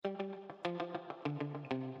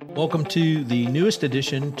Welcome to the newest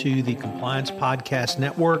addition to the Compliance Podcast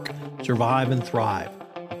Network, Survive and Thrive,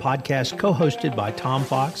 a podcast co-hosted by Tom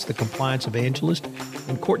Fox, the compliance evangelist,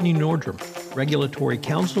 and Courtney Nordrum, regulatory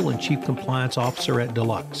counsel and chief compliance officer at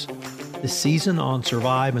Deluxe. This season on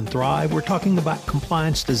Survive and Thrive, we're talking about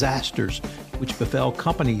compliance disasters which befell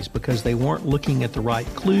companies because they weren't looking at the right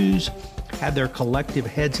clues, had their collective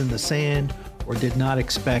heads in the sand, or did not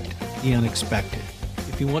expect the unexpected.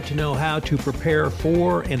 If you want to know how to prepare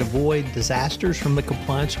for and avoid disasters from the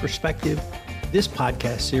compliance perspective, this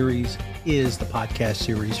podcast series is the podcast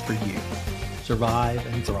series for you. Survive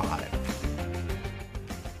and Thrive.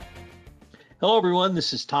 Hello, everyone.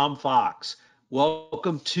 This is Tom Fox.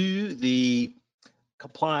 Welcome to the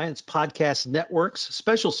Compliance Podcast Network's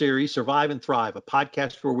special series, Survive and Thrive, a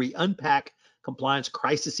podcast where we unpack compliance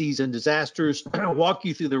crises and disasters, walk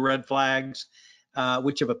you through the red flags,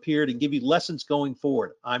 which have appeared, and give you lessons going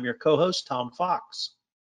forward. I'm your co-host, Tom Fox.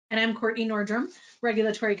 And I'm Courtney Nordrum,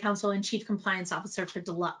 Regulatory Counsel and Chief Compliance Officer for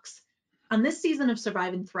Deluxe. On this season of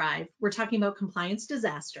Survive and Thrive, we're talking about compliance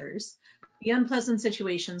disasters, the unpleasant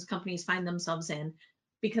situations companies find themselves in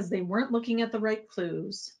because they weren't looking at the right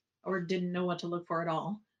clues or didn't know what to look for at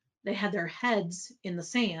all. They had their heads in the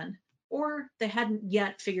sand, or they hadn't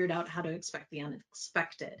yet figured out how to expect the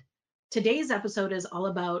unexpected. Today's episode is all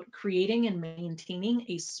about creating and maintaining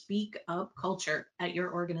a speak up culture at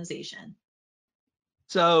your organization.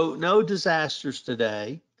 So no disasters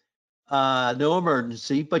today, no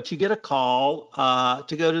emergency, but you get a call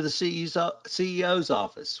to go to the CEO's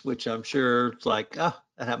office, which I'm sure it's like, oh,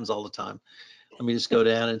 that happens all the time. Let me just go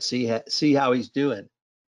down and see how he's doing.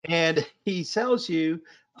 And he tells you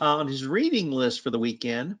on his reading list for the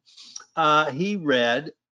weekend, he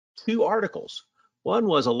read 2 articles. One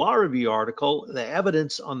was a law review article, the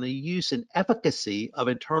evidence on the use and efficacy of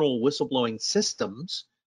internal whistleblowing systems,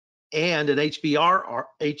 and an HBR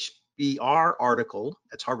article,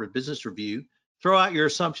 that's Harvard Business Review, Throw Out Your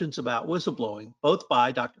Assumptions About Whistleblowing, both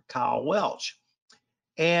by Dr. Kyle Welch.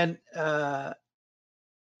 And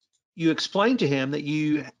you explained to him that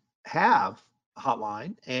you have a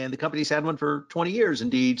hotline, and the company's had one for 20 years,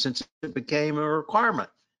 indeed, since it became a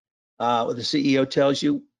requirement. The CEO tells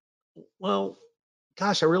you, well,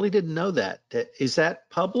 gosh, I really didn't know that. Is that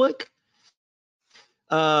public?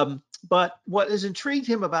 But what has intrigued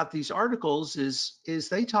him about these articles is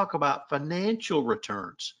they talk about financial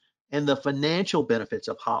returns and the financial benefits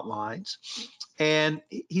of hotlines. And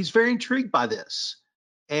he's very intrigued by this.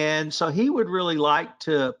 And so he would really like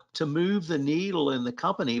to move the needle in the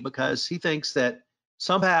company because he thinks that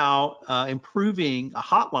somehow improving a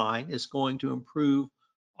hotline is going to improve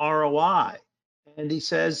ROI. And he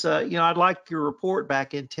says, I'd like your report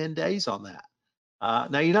back in 10 days on that.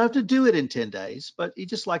 Now, you don't have to do it in 10 days, but you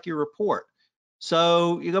just like your report.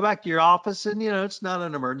 So you go back to your office and, it's not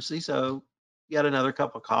an emergency. So you got another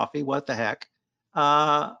cup of coffee. What the heck?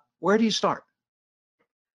 Where do you start?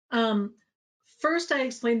 First, I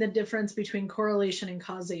explained the difference between correlation and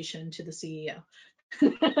causation to the CEO.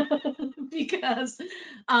 Because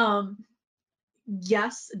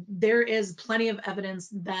yes, there is plenty of evidence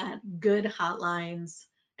that good hotlines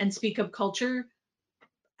and speak up culture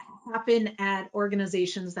happen at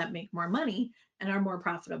organizations that make more money and are more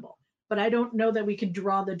profitable. But I don't know that we could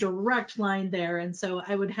draw the direct line there. And so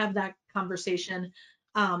I would have that conversation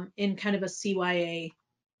in kind of a CYA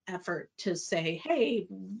effort to say, hey,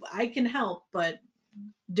 I can help, but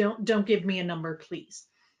don't give me a number, please.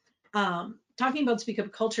 Talking about speak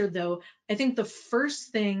up culture, though, I think the first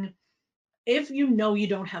thing, if you know you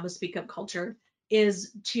don't have a speak up culture,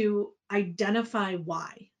 is to identify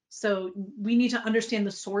why. So we need to understand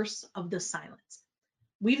the source of the silence.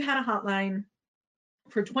 We've had a hotline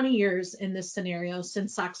for 20 years in this scenario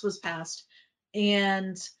since SOX was passed,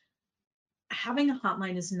 and having a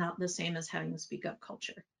hotline is not the same as having a speak up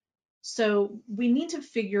culture. So we need to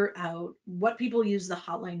figure out what people use the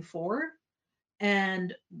hotline for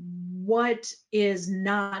and what is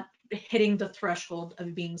not hitting the threshold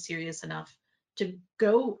of being serious enough to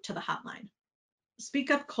go to the hotline. Speak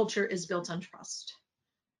up culture is built on trust.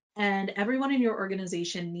 And everyone in your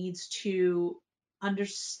organization needs to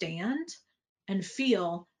understand and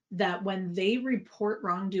feel that when they report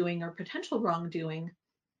wrongdoing or potential wrongdoing,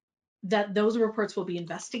 that those reports will be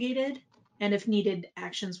investigated, and if needed,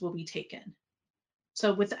 actions will be taken.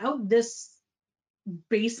 So without this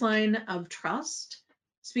baseline of trust,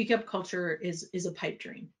 speak up culture is a pipe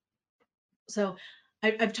dream. So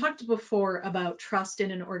I've talked before about trust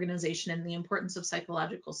in an organization and the importance of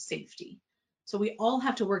psychological safety. So we all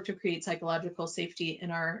have to work to create psychological safety in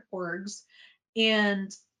our orgs,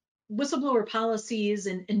 and whistleblower policies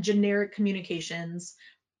and generic communications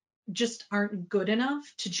just aren't good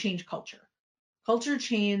enough to change culture. Culture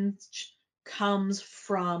change comes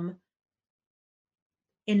from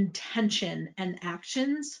intention and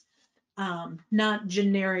actions, not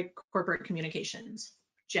generic corporate communications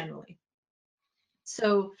generally.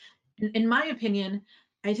 So, in my opinion,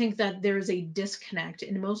 I think that there is a disconnect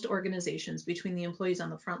in most organizations between the employees on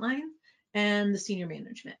the front line and the senior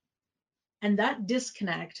management. And that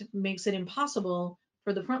disconnect makes it impossible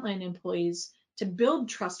for the frontline employees to build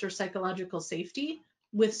trust or psychological safety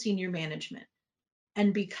with senior management.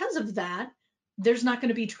 And because of that, there's not going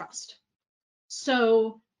to be trust.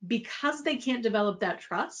 So, because they can't develop that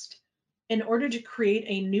trust, in order to create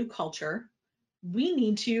a new culture, we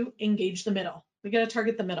need to engage the middle. We got to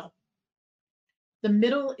target the middle. The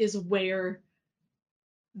middle is where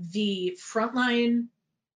the frontline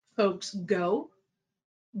folks go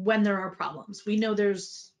when there are problems. We know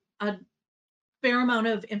there's a fair amount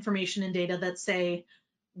of information and data that say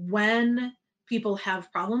when people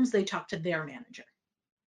have problems, they talk to their manager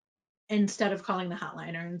instead of calling the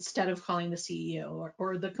hotline or instead of calling the CEO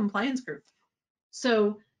or the compliance group.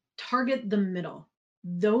 So target the middle.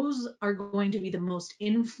 Those are going to be the most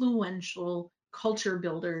influential culture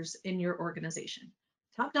builders in your organization.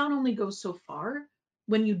 Top down only goes so far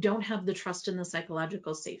when you don't have the trust and the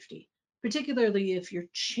psychological safety, particularly if you're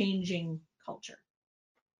changing culture.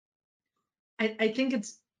 I think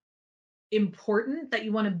it's important that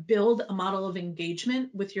you want to build a model of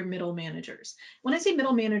engagement with your middle managers. When I say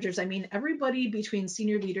middle managers, I mean everybody between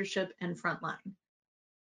senior leadership and frontline.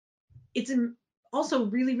 It's also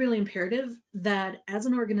really, really imperative that as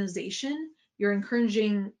an organization, you're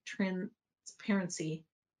encouraging transparency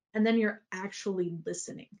and then you're actually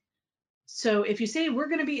listening. So if you say we're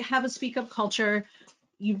going to have a speak up culture,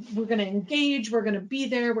 we're going to engage, we're going to be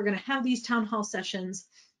there, we're going to have these town hall sessions,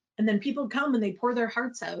 and then people come and they pour their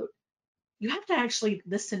hearts out, you have to actually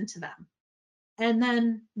listen to them and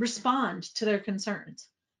then respond to their concerns.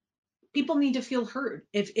 People need to feel heard.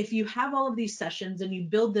 If you have all of these sessions and you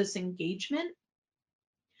build this engagement,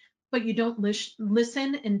 but you don't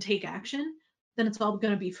listen and take action, then it's all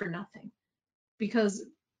going to be for nothing. Because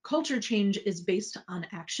culture change is based on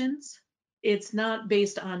actions. It's not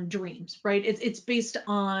based on dreams, right? It's based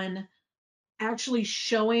on actually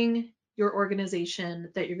showing your organization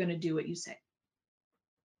that you're going to do what you say.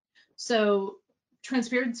 So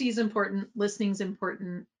transparency is important, listening is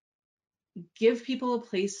important. Give people a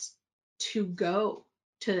place to go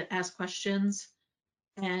to ask questions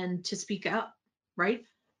and to speak up, right?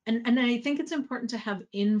 And I think it's important to have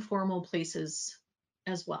informal places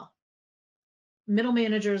as well. Middle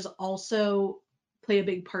managers also play a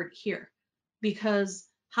big part here because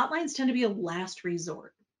hotlines tend to be a last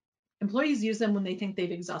resort. Employees use them when they think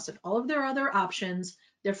they've exhausted all of their other options.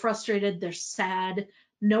 They're frustrated, they're sad,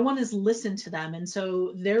 no one has listened to them, and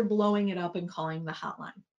so they're blowing it up and calling the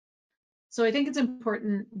hotline. So I think it's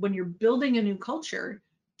important when you're building a new culture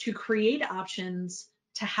to create options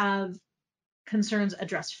to have concerns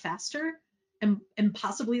addressed faster and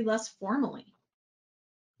possibly less formally.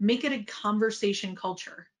 Make it a conversation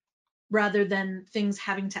culture rather than things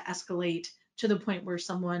having to escalate to the point where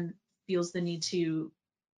someone feels the need to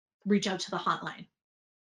reach out to the hotline.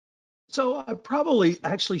 So I probably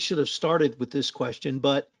actually should have started with this question,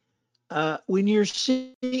 but when your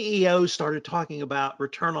CEO started talking about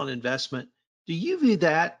return on investment, do you view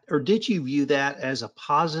that, or did you view that as a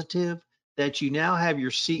positive, that you now have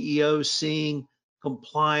your CEO seeing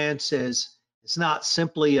compliance as it's not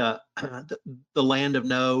simply the land of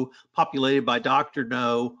no, populated by Dr.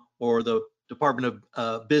 No or the Department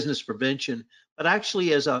of Business Prevention, but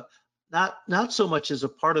actually as a not so much as a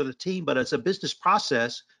part of the team, but as a business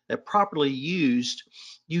process that properly used,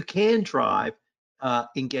 you can drive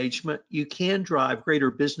engagement, you can drive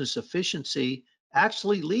greater business efficiency,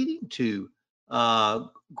 actually leading to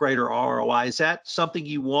greater ROI. Is that something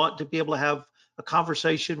you want to be able to have a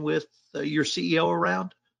conversation with your CEO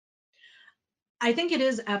around? I think it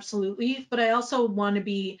is absolutely, but I also want to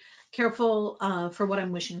be careful for what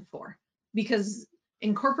I'm wishing for, because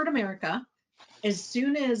in corporate America, as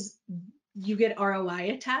soon as you get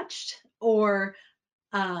ROI attached or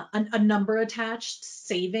a number attached,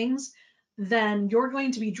 savings, then you're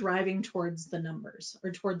going to be driving towards the numbers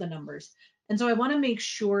or toward the numbers. And so I want to make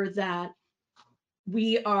sure that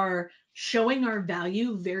we are showing our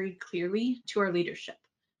value very clearly to our leadership.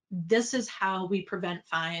 This is how we prevent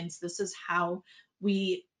fines. This is how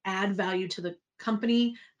we add value to the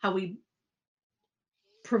company, how we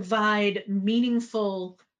provide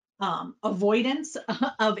meaningful avoidance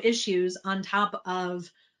of issues on top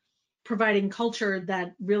of providing culture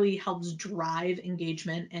that really helps drive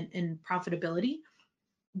engagement and profitability.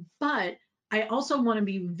 But I also want to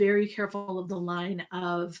be very careful of the line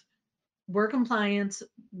of we're compliance.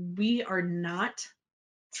 We are not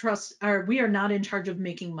we are not in charge of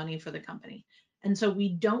making money for the company. And so we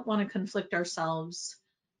don't want to conflict ourselves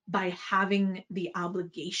by having the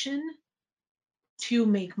obligation to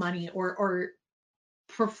make money or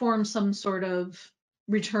perform some sort of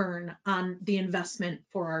return on the investment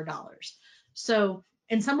for our dollars. So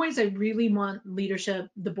in some ways, I really want leadership,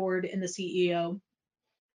 the board and the CEO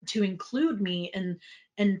to include me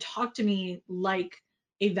and talk to me like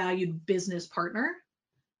a valued business partner.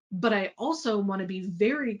 But I also want to be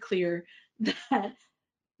very clear that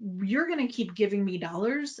you're going to keep giving me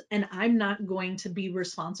dollars and I'm not going to be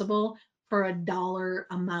responsible for a dollar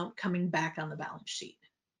amount coming back on the balance sheet.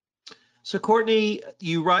 So Courtney,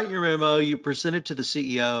 you write your memo, you present it to the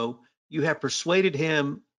CEO, you have persuaded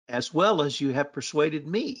him as well as you have persuaded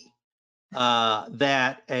me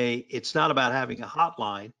that it's not about having a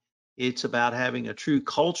hotline, it's about having a true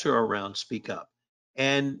culture around Speak Up.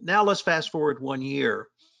 And now let's fast forward 1 year.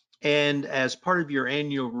 And as part of your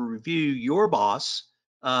annual review, your boss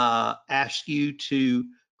asked you to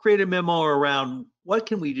create a memo around what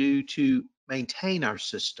can we do to maintain our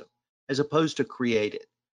system as opposed to create it.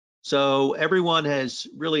 So everyone has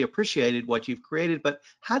really appreciated what you've created, but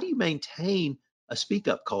how do you maintain a Speak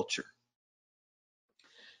Up culture?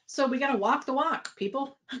 So we got to walk the walk,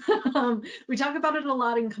 people. We talk about it a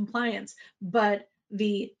lot in compliance, but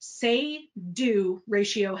the say do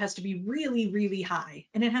ratio has to be really, really high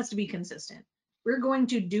and it has to be consistent. We're going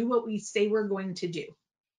to do what we say we're going to do.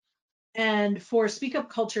 And for Speak Up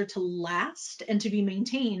culture to last and to be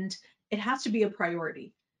maintained, it has to be a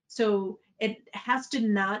priority. So it has to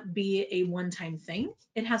not be a one-time thing.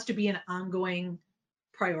 It has to be an ongoing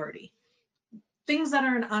priority. Things that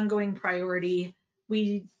are an ongoing priority,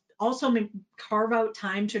 we also carve out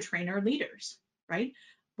time to train our leaders, right?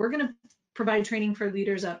 We're going to provide training for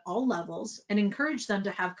leaders at all levels and encourage them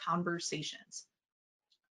to have conversations.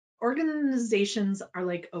 Organizations are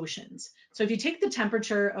like oceans. So if you take the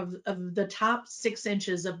temperature of the top 6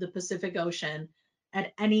 inches of the Pacific Ocean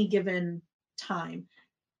at any given time,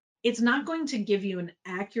 it's not going to give you an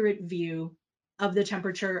accurate view of the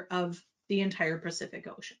temperature of the entire Pacific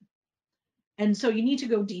Ocean. And so you need to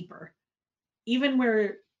go deeper, even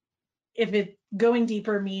where if it going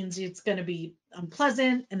deeper means it's going to be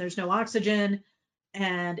unpleasant and there's no oxygen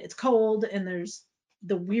and it's cold and there's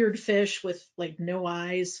the weird fish with like no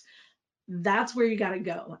eyes, that's where you got to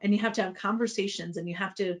go. And you have to have conversations and you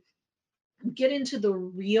have to get into the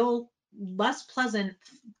real, less pleasant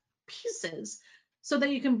pieces so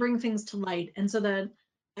that you can bring things to light and so that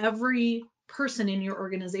every person in your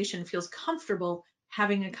organization feels comfortable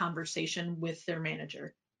having a conversation with their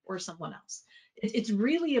manager or someone else. It's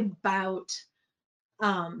really about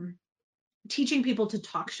teaching people to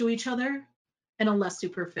talk to each other in a less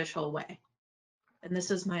superficial way. And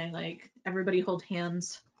this is my like, everybody hold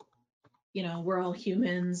hands, you know, we're all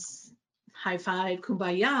humans, high five,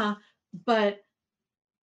 kumbaya, but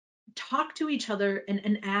talk to each other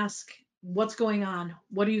and ask what's going on,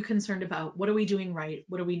 what are you concerned about, what are we doing right,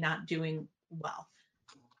 what are we not doing well,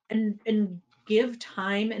 and give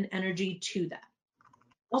time and energy to that.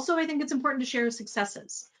 Also, I think it's important to share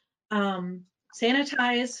successes.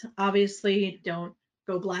 Sanitize, obviously, don't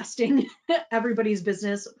go blasting everybody's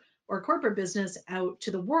business or corporate business out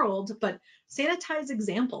to the world, but sanitize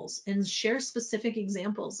examples and share specific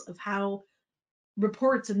examples of how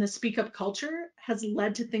reports in the Speak Up culture has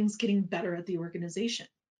led to things getting better at the organization.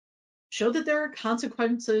 Show that there are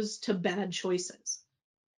consequences to bad choices,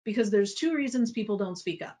 because there's 2 reasons people don't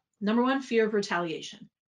speak up. Number 1, fear of retaliation,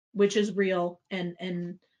 which is real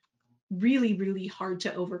and really, really hard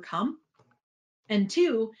to overcome. And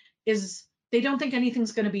 2 is they don't think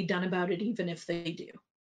anything's going to be done about it, even if they do.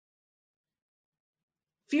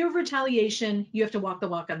 Fear of retaliation, you have to walk the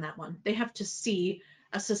walk on that one. They have to see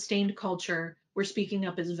a sustained culture where speaking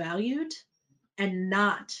up is valued and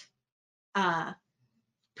not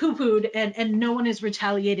poo-pooed and no one is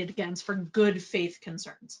retaliated against for good faith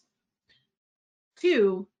concerns.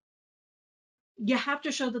 2, you have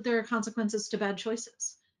to show that there are consequences to bad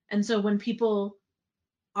choices. And so when people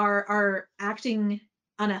are acting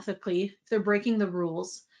unethically, if they're breaking the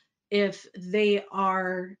rules, if they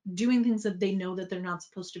are doing things that they know that they're not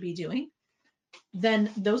supposed to be doing, then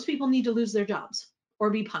those people need to lose their jobs or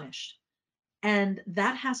be punished. And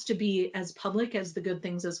that has to be as public as the good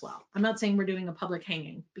things as well. I'm not saying we're doing a public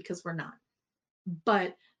hanging, because we're not.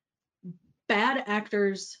 But bad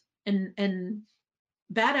actors and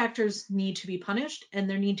bad actors need to be punished, and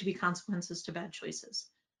there need to be consequences to bad choices,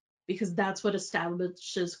 because that's what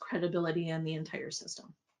establishes credibility in the entire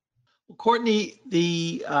system. Courtney,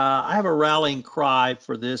 I have a rallying cry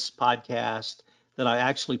for this podcast that I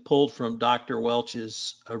actually pulled from Dr.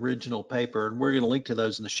 Welch's original paper, and we're going to link to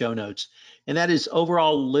those in the show notes. And that is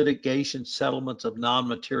overall litigation settlements of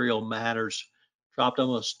non-material matters dropped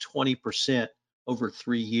almost 20% over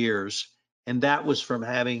 3 years. And that was from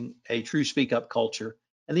having a true speak up culture.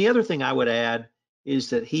 And the other thing I would add is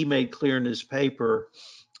that he made clear in his paper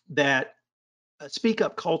that a speak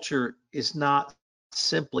up culture is not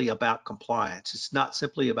simply about compliance. It's not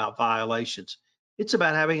simply about violations. It's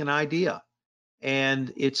about having an idea,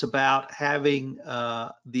 and it's about having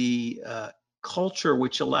the culture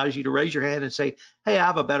which allows you to raise your hand and say, hey, I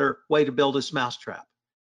have a better way to build this mousetrap.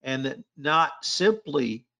 And that not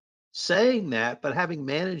simply saying that, but having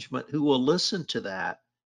management who will listen to that,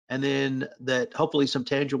 and then that hopefully some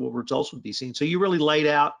tangible results would be seen. So you really laid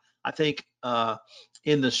out, I think,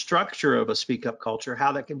 in the structure of a speak up culture,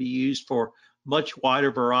 how that can be used for much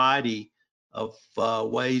wider variety of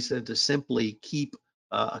ways than to simply keep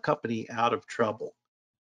a company out of trouble.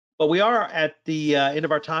 But we are at the end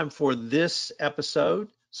of our time for this episode.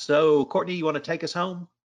 So Courtney, you want to take us home?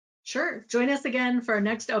 Sure. Join us again for our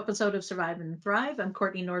next episode of Survive and Thrive. I'm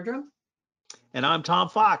Courtney Nordrum. And I'm Tom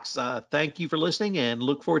Fox. Thank you for listening and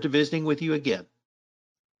look forward to visiting with you again.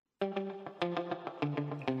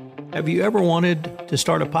 Have you ever wanted to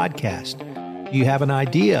start a podcast? Do you have an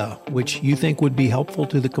idea which you think would be helpful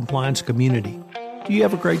to the compliance community? Do you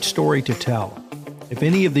have a great story to tell? If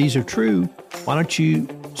any of these are true, why don't you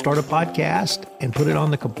start a podcast and put it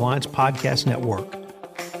on the Compliance Podcast Network?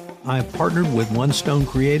 I have partnered with One Stone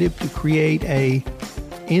Creative to create a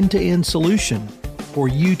end-to-end solution for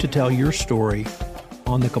you to tell your story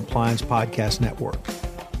on the Compliance Podcast Network.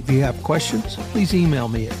 If you have questions, please email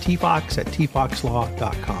me at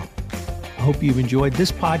tfox@tfoxlaw.com. I hope you've enjoyed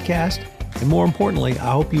this podcast, and more importantly,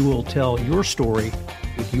 I hope you will tell your story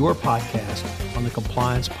with your podcast on the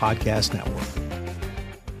Compliance Podcast Network.